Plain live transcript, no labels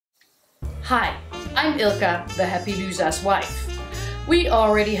Hi, I'm Ilka, the happy Luza's wife. We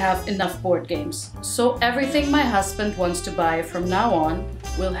already have enough board games, so everything my husband wants to buy from now on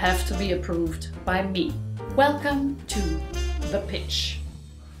will have to be approved by me. Welcome to the pitch.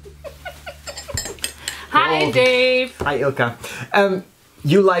 Hi, Dave. Hi, Ilka.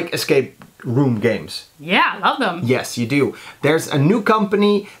 You like escape room games? Yeah, I love them. Yes, you do. There's a new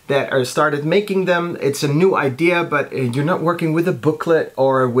company that started making them. It's a new idea, but you're not working with a booklet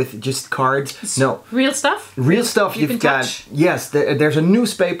or with just cards. No. Real stuff? Real stuff you you've got. Touch? Yes, there's a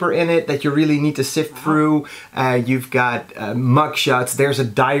newspaper in it that you really need to sift through. You've got mugshots. There's a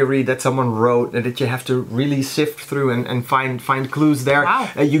diary that someone wrote that you have to really sift through and find clues there. Wow.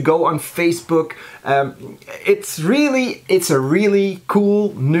 You go on Facebook. It's a really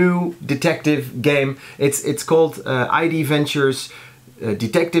cool new detective game. It's called ID Ventures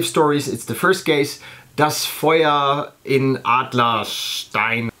Detective Stories. It's the first case. Das Feuer in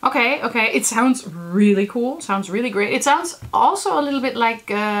Adlerstein. Okay. It sounds really cool. Sounds really great. It sounds also a little bit like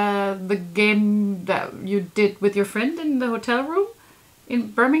the game that you did with your friend in the hotel room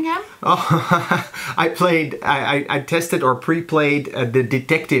in Birmingham. Oh, I tested or pre-played the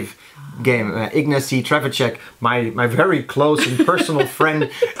detective game, Ignacy Trevicek, my very close and personal friend.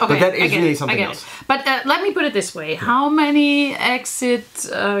 Okay, but that is really something else. But let me put it this way. How many exit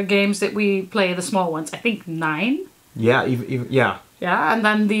games did we play, the small ones? I think 9. Yeah, yeah. Yeah, and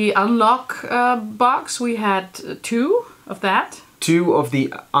then the unlock box, we had 2 of that. 2 of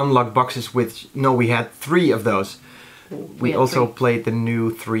the unlock boxes we had 3 of those. We also played the new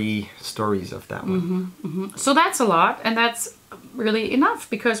 3 stories of that one. So that's a lot, and that's really enough,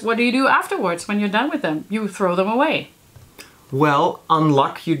 because what do you do afterwards when you're done with them? You throw them away. Well,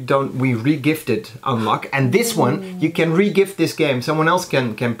 Unlock, we re-gifted Unlock, and this one, you can re-gift this game. Someone else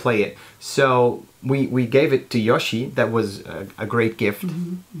can play it. So we gave it to Yoshi. That was a great gift.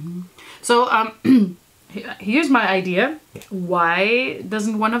 So here's my idea. Yeah. Why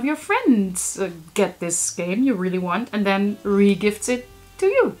doesn't one of your friends get this game you really want and then re-gifts it to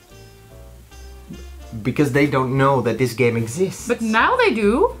you? Because they don't know that this game exists. But now they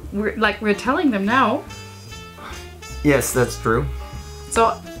do. We're telling them now. Yes, that's true.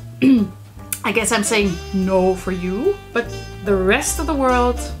 So I guess I'm saying no for you, but the rest of the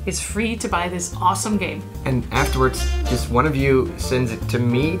world is free to buy this awesome game. And afterwards, just one of you sends it to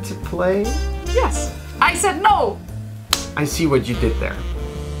me to play? Yes. I said no. I see what you did there.